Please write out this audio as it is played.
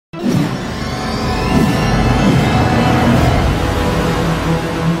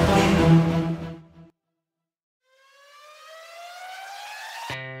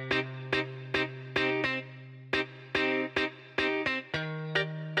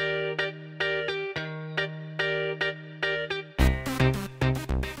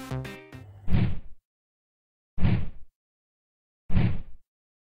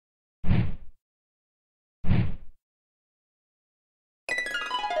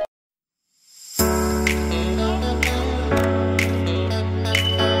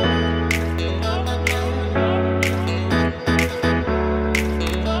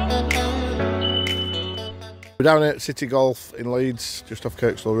We're down here at City Golf in Leeds, just off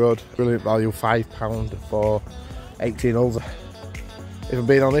Kirkstall Road. Brilliant value, £5 for 18 holes. If I'm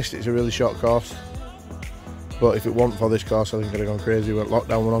being honest, it's a really short course. But if it wasn't for this course, I think I'd have gone crazy. When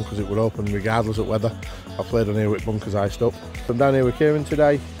lockdown went on, because it would open regardless of weather. I played on here with bunkers iced up. I'm down here with Kieran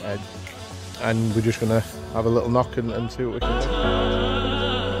today, and we're just going to have a little knock and see what we can do.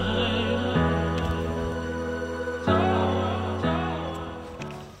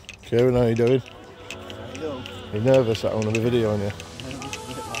 Kieran, how are you doing? Are you nervous that I want to be videoing you?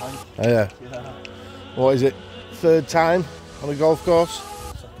 Oh, yeah. What is it? Third time on a golf course?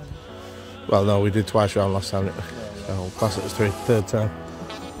 Well, no, we did twice round last time. So I'll class it as third time.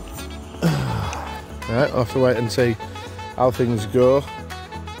 Right, I'll have to wait and see how things go.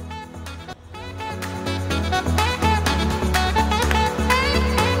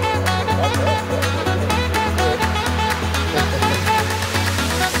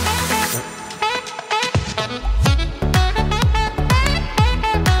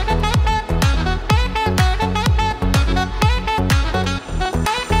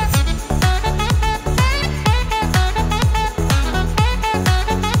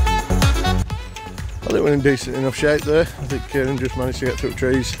 I think we're in decent enough shape there. I think Kieran just managed to get through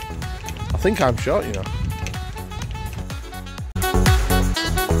trees. I think I'm short, you know.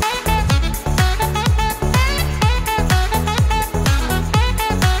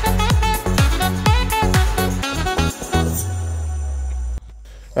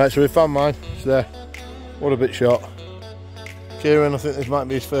 Right, so we found mine. It's there. What a bit short. Kieran, I think this might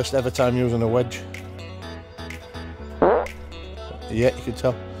be his first ever time using a wedge. Yeah, you can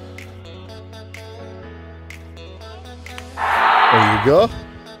tell. There you go.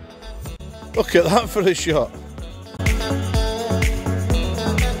 Look at that for a shot.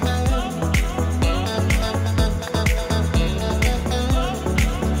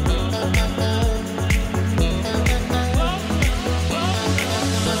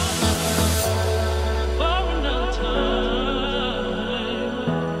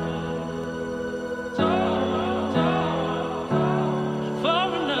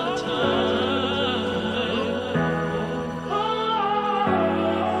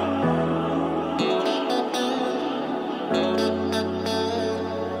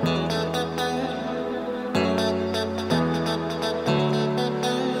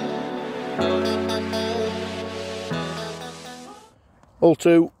 Hole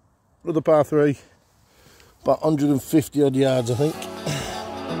 2, another par 3, about 150 odd yards I think.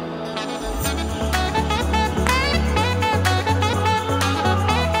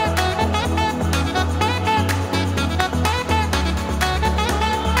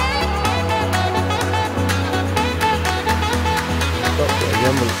 Stopped it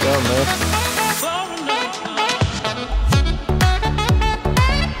again, but it's down there.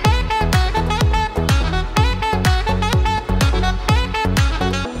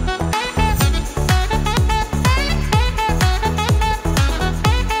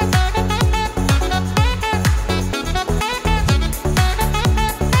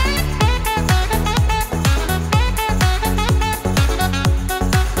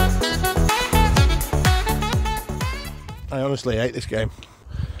 I honestly hate this game.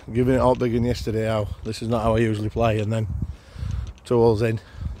 I'm giving it all big in yesterday how this is not how I usually play, and then 2 holes in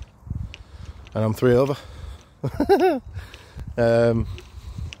and I'm 3 over.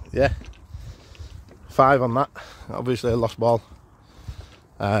 Yeah, 5 on that. Obviously a lost ball,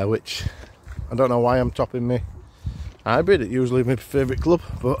 which I don't know why I'm topping me hybrid. It's usually my favourite club,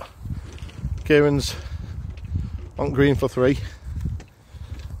 but Kieran's on green for 3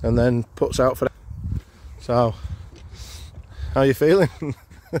 and then puts out for. So how are you feeling?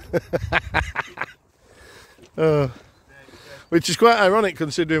 Which is quite ironic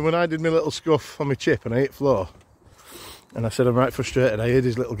considering when I did my little scuff on my chip and I hit floor and I said I'm right frustrated, I heard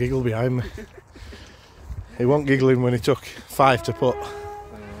his little giggle behind me. He wasn't giggling when he took 5 to putt.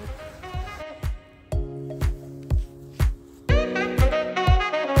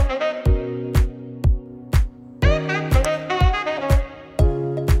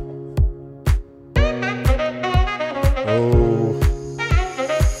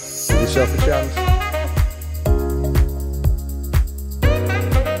 Yourself a chance.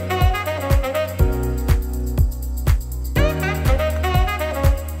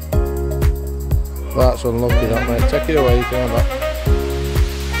 That's unlucky that, mate. Take it away, you can have that.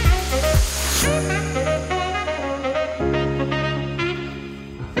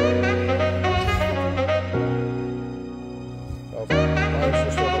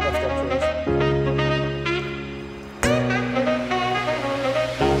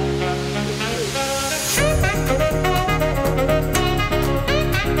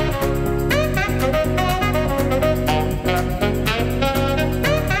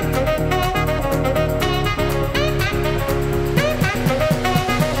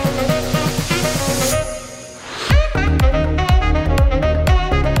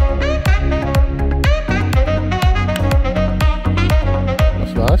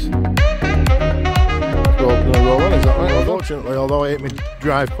 guess. Roll on, is that right? Unfortunately, although I hit my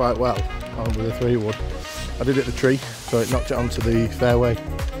drive quite well with a 3-wood, I did hit the tree, so it knocked it onto the fairway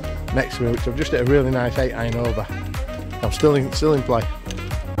next to me, which I've just hit a really nice 8-iron over. I'm still in play.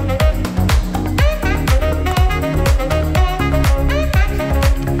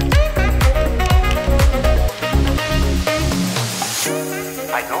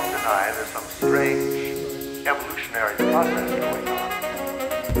 I don't deny there's some strange evolutionary process going on,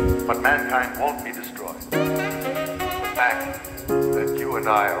 but mankind won't be destroyed. The fact that you and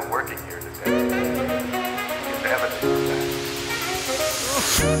I are working here today is evidence of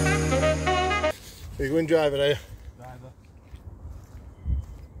that. Are you going driver, are you? Driver.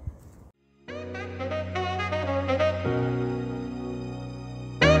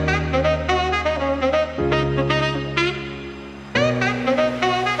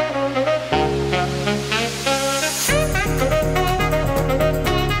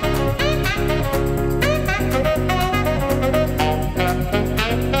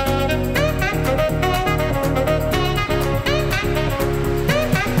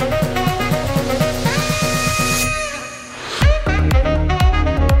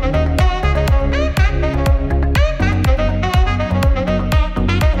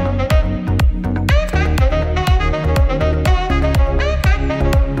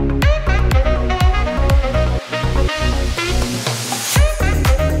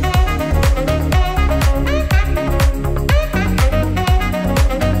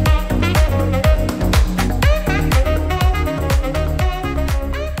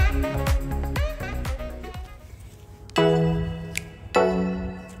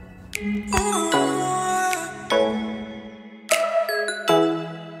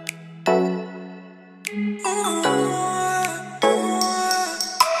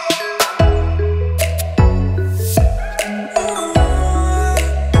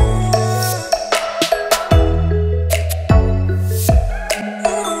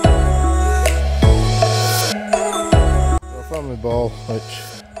 Ball, which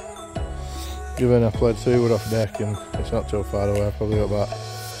given I played 3-wood off deck and it's not too far away, I've probably got about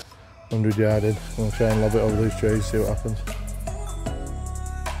 100 yard in. I'm going to try and lob it over these trees, see what happens.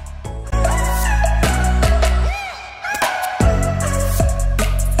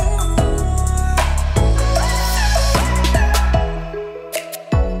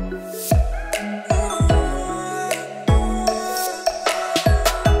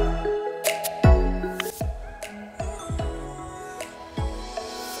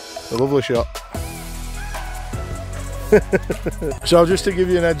 A lovely shot. So just to give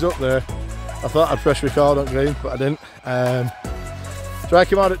you an heads up there, I thought I'd press record on green, but I didn't.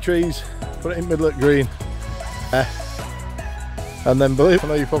 Strike him out at trees, put it in middle at green, and then believe, I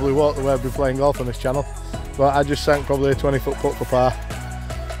know you probably walked the way I've been playing golf on this channel, but I just sank probably a 20-foot putt for par.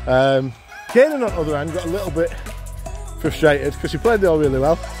 Kieran on the other hand got a little bit frustrated because he played the hole really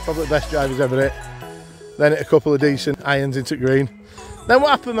well, probably the best drive he's ever hit, then hit a couple of decent irons into green. Then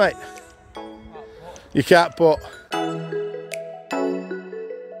what happened, mate? You can't putt.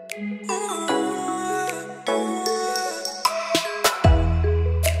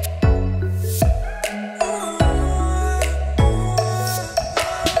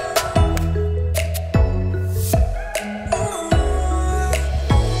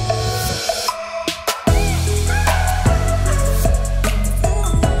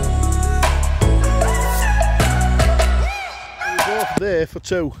 There for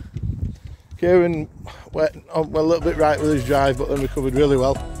 2. Kieran went a little bit right with his drive, but then recovered really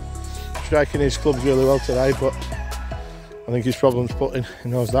well. Striking his clubs really well today, but I think his problem's putting, he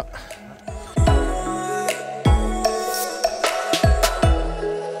knows that.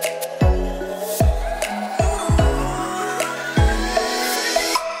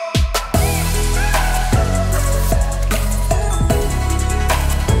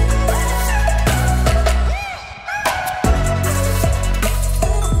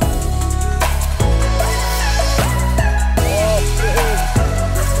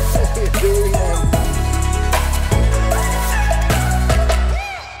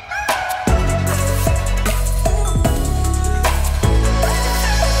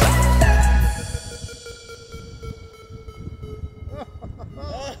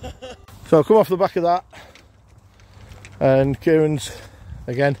 So I'll come off the back of that, and Kieran's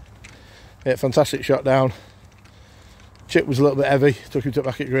again hit a fantastic shot down. Chip was a little bit heavy, took him to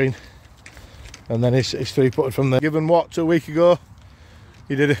back at green, and then his 3-putted from there. Given what, 2 weeks ago,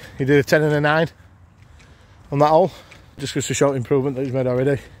 he did a 10 and a 9 on that hole, just because of the short improvement that he's made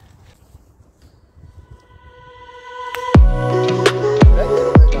already.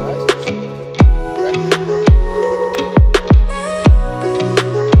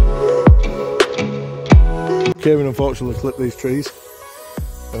 Kieran unfortunately clipped these trees,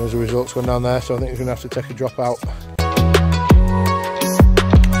 and as a result it's gone down there, so I think he's going to have to take a drop out.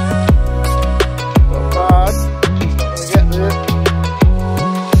 Not bad. Gonna get there.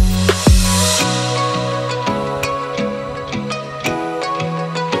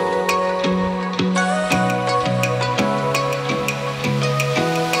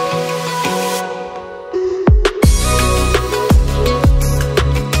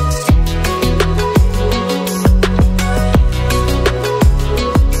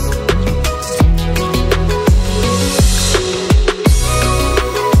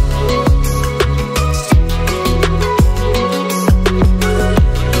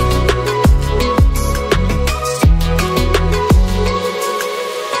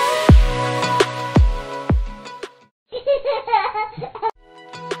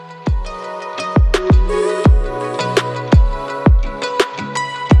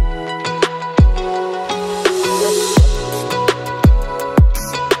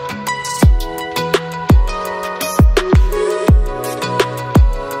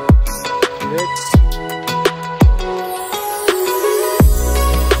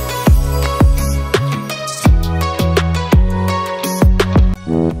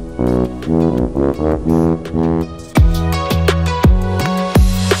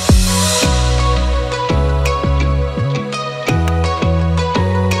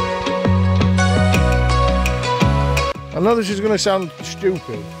 I know this is going to sound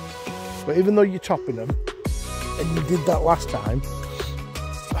stupid, but even though you're topping them, and you did that last time,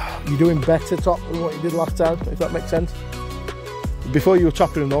 you're doing better top than what you did last time, if that makes sense. Before you were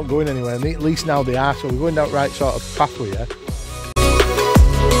topping them, not going anywhere, and at least now they are, so we're going down the right sort of pathway here.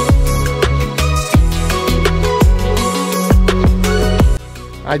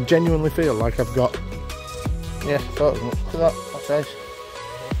 I genuinely feel like I've got, yeah, thought as much. Look at that, that says.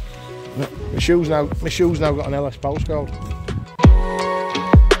 My shoes now got an LS postcode.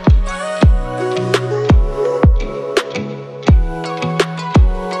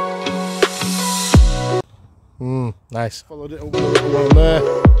 Nice. Followed it up with a little one there.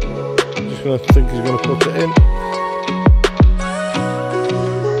 Just gonna think he's gonna put it in.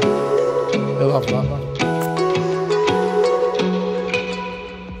 He'll have that man.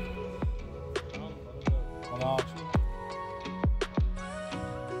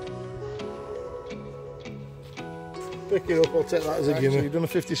 Pick it up, I'll take that as a gimme. So you've done a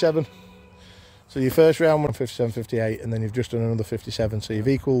 57. So your first round went 57, 58, and then you've just done another 57. So you've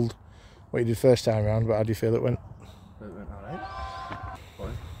equalled what you did first time round, but how do you feel it went? It went alright.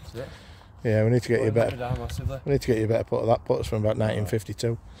 That's it. Yeah, we need to get you a better. We need to get you a better putter. That put us from about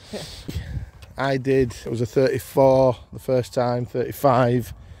 1952. I did. It was a 34 the first time,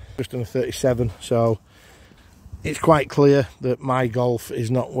 35, just done a 37. So it's quite clear that my golf is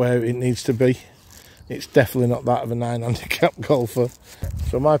not where it needs to be. It's definitely not that of a 9 handicap golfer.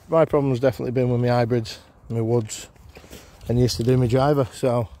 So my problem has definitely been with my hybrids, my woods, and used to do my driver.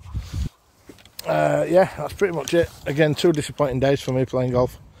 So yeah, that's pretty much it. Again, 2 disappointing days for me playing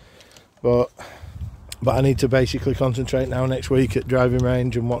golf, but I need to basically concentrate now next week at driving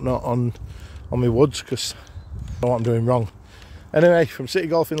range and whatnot on my woods, because I know what I'm doing wrong. Anyway, from City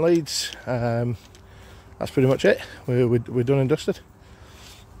Golf in Leeds, that's pretty much it. We're done and dusted.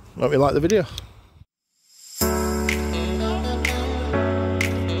 Hope you like the video.